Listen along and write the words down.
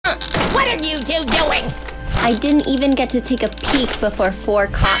are you two doing? I didn't even get to take a peek before 4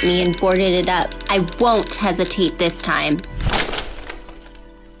 caught me and boarded it up. I won't hesitate this time.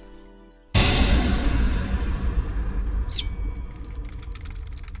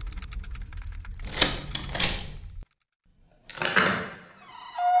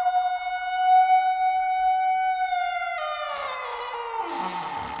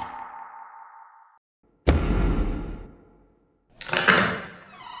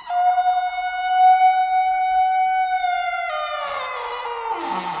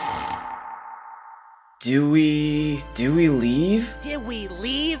 Do we leave? Did we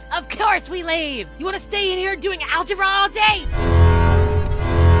leave? Of course we leave! You wanna stay in here doing algebra all day?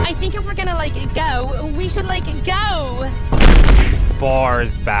 I think if we're gonna, go, we should, go!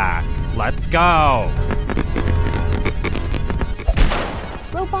 Bar's back. Let's go!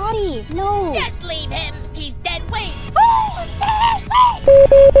 Roboti, no! Just leave him! He's dead weight! Oh, seriously?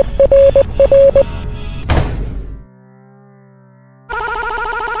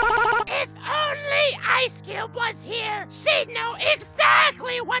 If only Ice Cube was here, she'd know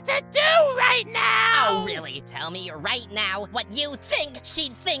exactly what to do right now! Oh, really? Tell me right now what you think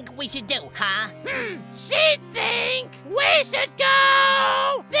she'd think we should do, huh? She'd think we should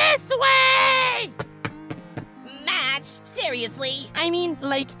go this way! Match? Seriously? I mean,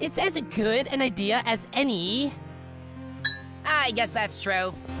 it's as good an idea as any. I guess that's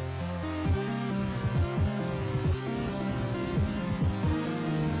true.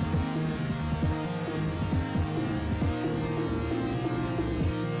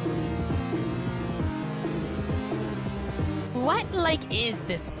 What, is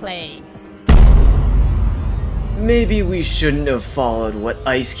this place? Maybe we shouldn't have followed what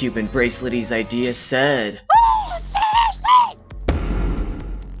Ice Cube and Bracelety's idea said.